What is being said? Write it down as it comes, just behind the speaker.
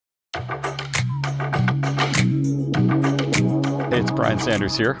Brian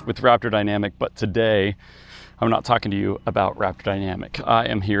Sanders here with Raptor Dynamic, but today I'm not talking to you about Raptor Dynamic. I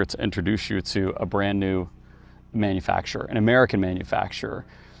am here to introduce you to a brand new manufacturer, an American manufacturer,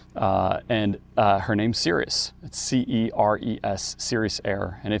 and her name's Ceres. It's C-E-R-E-S, Ceres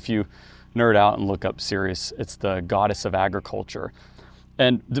Air. And if you nerd out and look up Ceres, it's the goddess of agriculture.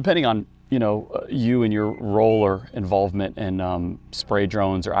 And depending on you and your role or involvement in spray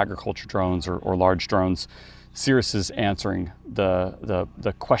drones or agriculture drones or large drones, Ceres is answering the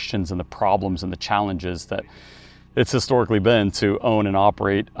questions and the problems and the challenges that it's historically been to own and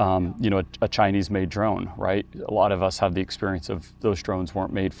operate a Chinese-made drone, right? A lot of us have the experience of those drones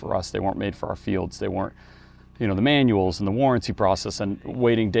weren't made for us. They weren't made for our fields. They weren't, the manuals and the warranty process and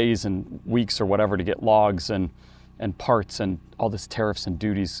waiting days and weeks or whatever to get logs and parts and all this tariffs and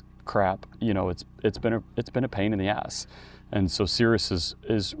duties crap. It's been a pain in the ass. And so Ceres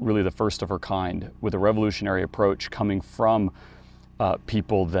is really the first of her kind with a revolutionary approach coming from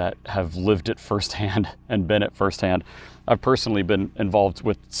people that have lived it firsthand and been it firsthand. I've personally been involved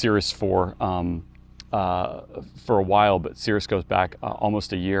with Ceres for a while, but Ceres goes back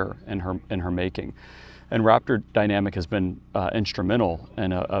almost a year in her making. And Raptor Dynamic has been instrumental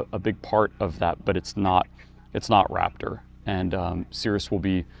and a big part of that, but it's not Raptor. And Ceres will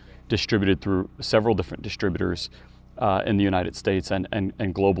be distributed through several different distributors in the United States and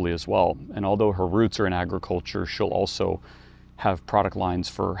globally as well. And although her roots are in agriculture, she'll also have product lines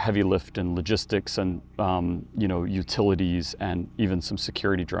for heavy lift and logistics and utilities and even some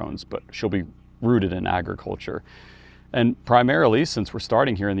security drones, but she'll be rooted in agriculture. And primarily, since we're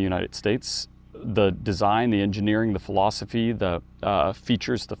starting here in the United States, the design, the engineering, the philosophy, the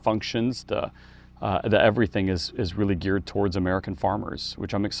features, the functions, the everything is really geared towards American farmers,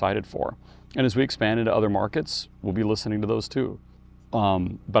 which I'm excited for. And as we expand into other markets, we'll be listening to those too.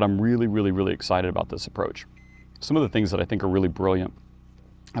 But I'm really, really, really excited about this approach. Some of the things that I think are really brilliant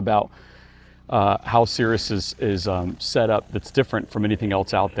about how Ceres is set up that's different from anything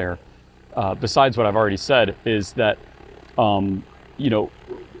else out there, besides what I've already said, is that the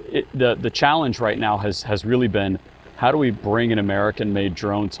challenge right now has really been, how do we bring an American-made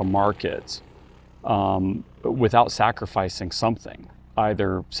drone to market without sacrificing something?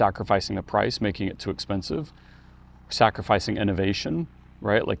 Either sacrificing the price, making it too expensive, sacrificing innovation,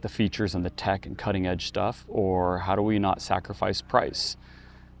 right? Like the features and the tech and cutting edge stuff, or how do we not sacrifice price?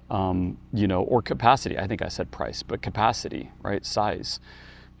 Or capacity. I think I said price, but capacity, right? Size.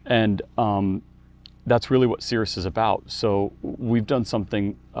 And that's really what Ceres is about. So we've done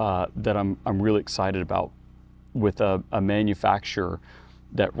something that I'm really excited about with a manufacturer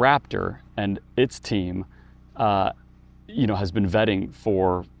that Raptor and its team has been vetting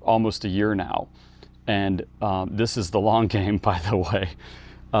for almost a year now. And this is the long game, by the way,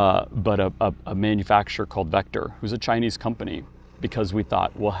 but a manufacturer called Vector, who's a Chinese company, because we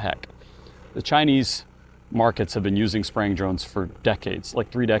thought, well, heck, the Chinese markets have been using spraying drones for decades,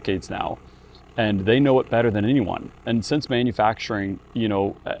 like 3 decades now, and they know it better than anyone. And since manufacturing,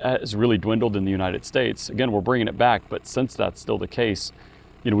 has really dwindled in the United States, again, we're bringing it back, but since that's still the case,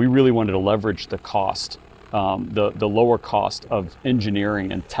 we really wanted to leverage the cost, the lower cost of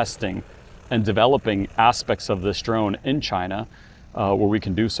engineering and testing and developing aspects of this drone in China, where we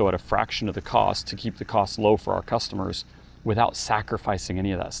can do so at a fraction of the cost to keep the cost low for our customers without sacrificing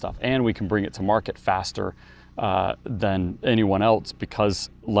any of that stuff. And we can bring it to market faster than anyone else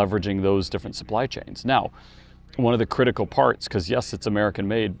because leveraging those different supply chains. Now, one of the critical parts, because yes, it's American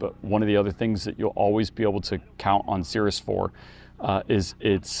made, but one of the other things that you'll always be able to count on Ceres for is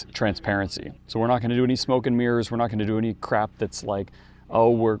its transparency. So we're not going to do any smoke and mirrors. We're not going to do any crap that's like, oh,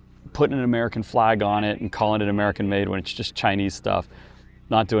 we're putting an American flag on it and calling it American made when it's just Chinese stuff.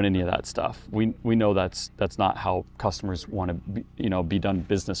 Not doing any of that stuff. We know that's not how customers want to be done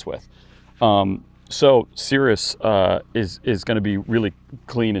business with. So Ceres is going to be really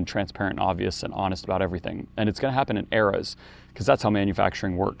clean and transparent and obvious and honest about everything. And it's going to happen in eras, because that's how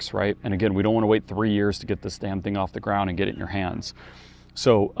manufacturing works, right? And again, we don't want to wait 3 years to get this damn thing off the ground and get it in your hands.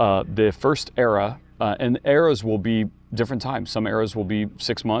 So the first era, and eras will be different times. Some eras will be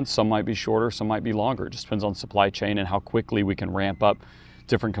 6 months, some might be shorter, some might be longer. It just depends on supply chain and how quickly we can ramp up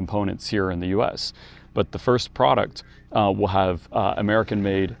different components here in the US. But the first product will have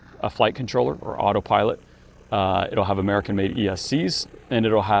American-made flight controller or autopilot. It'll have American-made ESCs, and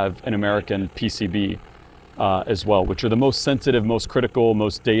it'll have an American PCB as well, which are the most sensitive, most critical,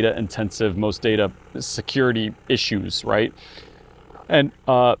 most data intensive, most data security issues, right? And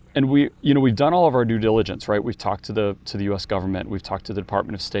we've done all of our due diligence, right? We've talked to the U.S. government, we've talked to the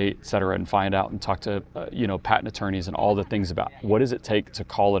Department of State, et cetera, and find out and talk to patent attorneys and all the things about what does it take to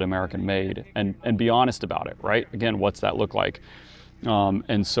call it American made and be honest about it, right? Again, what's that look like?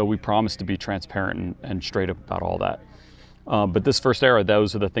 And so we promise to be transparent and straight up about all that. But this first era,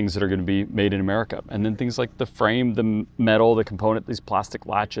 those are the things that are going to be made in America. And then things like the frame, the metal, the component, these plastic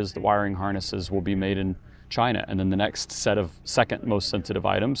latches, the wiring harnesses will be made in China. And then the next set of second most sensitive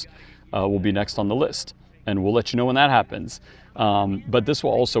items will be next on the list. And we'll let you know when that happens. But this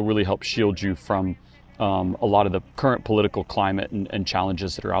will also really help shield you from a lot of the current political climate and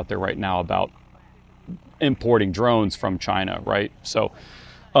challenges that are out there right now about importing drones from China, right? So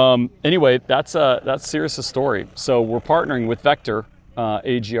anyway, that's Ceres' story. So we're partnering with Vector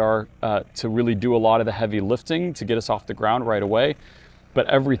AGR to really do a lot of the heavy lifting to get us off the ground right away. But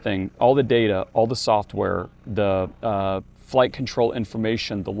everything, all the data, all the software, the flight control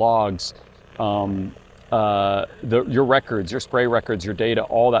information, the logs, your records, your spray records, your data,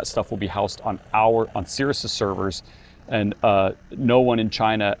 all that stuff will be housed on Ceres' servers. And no one in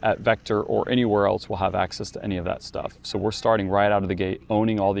China at Vector or anywhere else will have access to any of that stuff. So we're starting right out of the gate,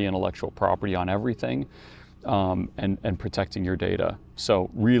 owning all the intellectual property on everything and protecting your data. So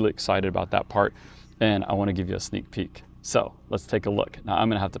really excited about that part. And I want to give you a sneak peek. So let's take a look. Now I'm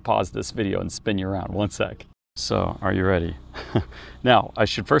going to have to pause this video and spin you around. One sec. So are you ready? Now, I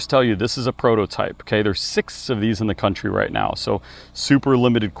should first tell you this is a prototype, okay? There's 6 of these in the country right now, so super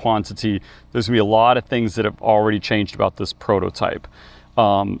limited quantity. There's gonna be a lot of things that have already changed about this prototype.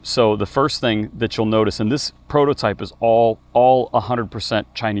 So the first thing that you'll notice, and this prototype is all 100%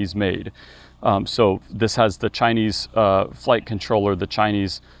 Chinese made. So this has the Chinese flight controller, the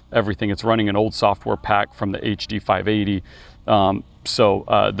Chinese everything. It's running an old software pack from the HD580.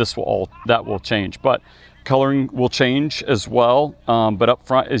 That will change. But coloring will change as well, but up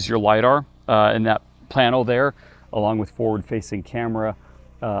front is your LiDAR in that panel there, along with forward-facing camera,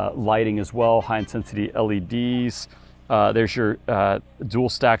 lighting as well, high-intensity LEDs. There's your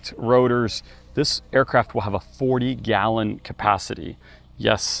dual-stacked rotors. This aircraft will have a 40-gallon capacity.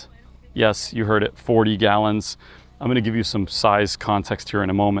 Yes, you heard it, 40 gallons. I'm going to give you some size context here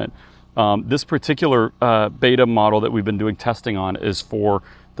in a moment. This particular beta model that we've been doing testing on is for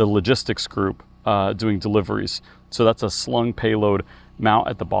the logistics group doing deliveries. So that's a slung payload mount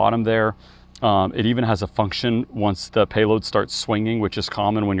at the bottom there. It even has a function once the payload starts swinging, which is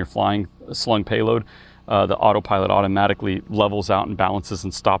common when you're flying a slung payload. The autopilot automatically levels out and balances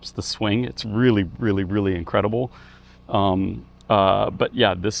and stops the swing. It's really, really, really incredible. But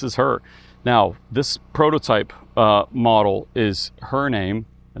yeah, this is her. Now, this prototype model is her name,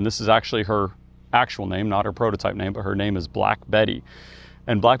 and this is actually her actual name, not her prototype name, but her name is Black Betty.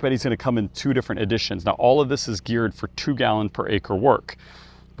 And Black Betty's going to come in 2 different editions. Now, all of this is geared for 2 gallon per acre work.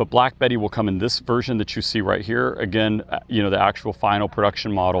 But Black Betty will come in this version that you see right here. Again, you know, the actual final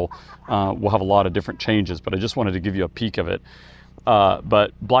production model will have a lot of different changes, but I just wanted to give you a peek of it.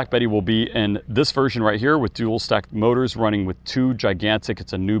 But Black Betty will be in this version right here with dual stacked motors running with 2 gigantic,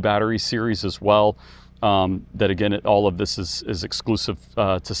 it's a new battery series as well. That again, all of this is exclusive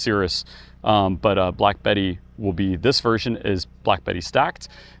to Ceres. But Black Betty will be, this version is Black Betty stacked.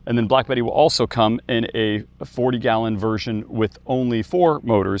 And then Black Betty will also come in a 40-gallon version with only 4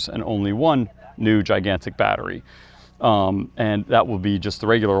 motors and only 1 new gigantic battery. And that will be just the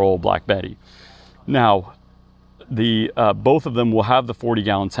regular old Black Betty. Now, both of them will have the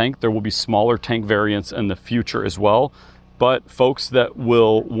 40-gallon tank. There will be smaller tank variants in the future as well. But folks that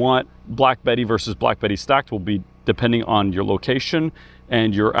will want Black Betty versus Black Betty stacked will be depending on your location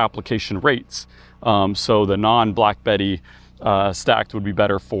and your application rates. So the non-Black Betty stacked would be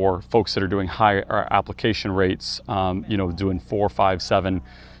better for folks that are doing high application rates, you know, doing 4, 5, 7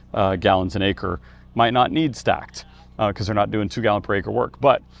 gallons an acre. Might not need stacked because they're not doing 2 gallon per acre work.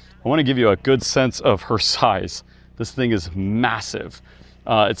 But I want to give you a good sense of her size. This thing is massive.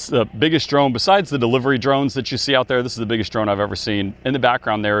 It's the biggest drone, besides the delivery drones that you see out there, this is the biggest drone I've ever seen. In the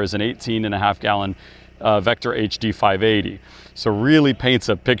background there is an 18.5 gallon Vector HD580. So really paints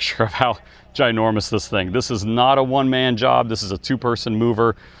a picture of how ginormous this thing. This is not a one-man job. This is a 2-person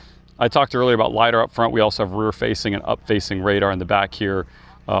mover. I talked earlier about LiDAR up front. We also have rear-facing and up-facing radar in the back here.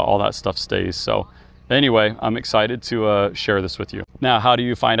 All that stuff stays. So anyway, I'm excited to share this with you. Now, how do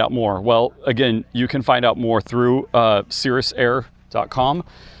you find out more? Well, again, you can find out more through ceresair.com,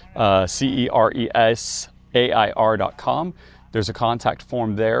 CERESAIR.com. There's a contact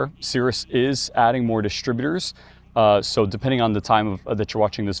form there. Ceres is adding more distributors. So depending on the time that you're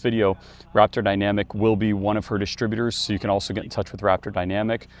watching this video, Raptor Dynamic will be one of her distributors. So you can also get in touch with Raptor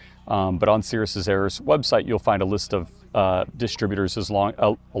Dynamic. But on Ceres Air's website, you'll find a list of distributors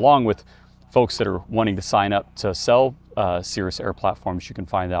along with folks that are wanting to sign up to sell Ceres Air platforms. You can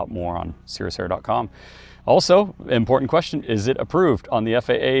find out more on ceresair.com. Also, important question, is it approved on the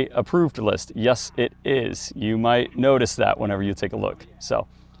FAA approved list? Yes, it is. You might notice that whenever you take a look. So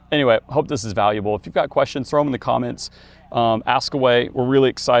anyway, hope this is valuable. If you've got questions, throw them in the comments. Ask away. We're really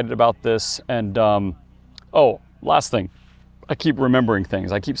excited about this. And oh, last thing. I keep remembering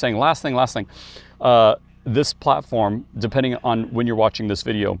things. I keep saying last thing. This platform, depending on when you're watching this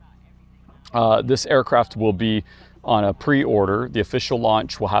video, this aircraft will be on a pre-order. The official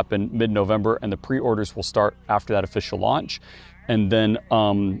launch will happen mid-November, and the pre-orders will start after that official launch. And then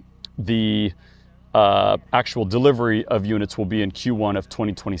the actual delivery of units will be in Q1 of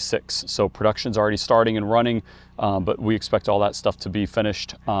 2026. So production's already starting and running, but we expect all that stuff to be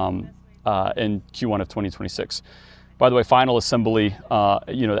finished in Q1 of 2026. By the way, final assembly,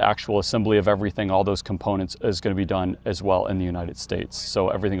 the actual assembly of everything, all those components is going to be done as well in the United States. So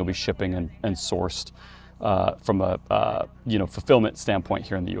everything will be shipping and sourced from a fulfillment standpoint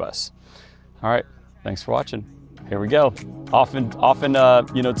here in the U.S. All right, thanks for watching. Here we go. Off to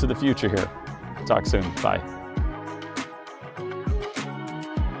the future here. Talk soon. Bye.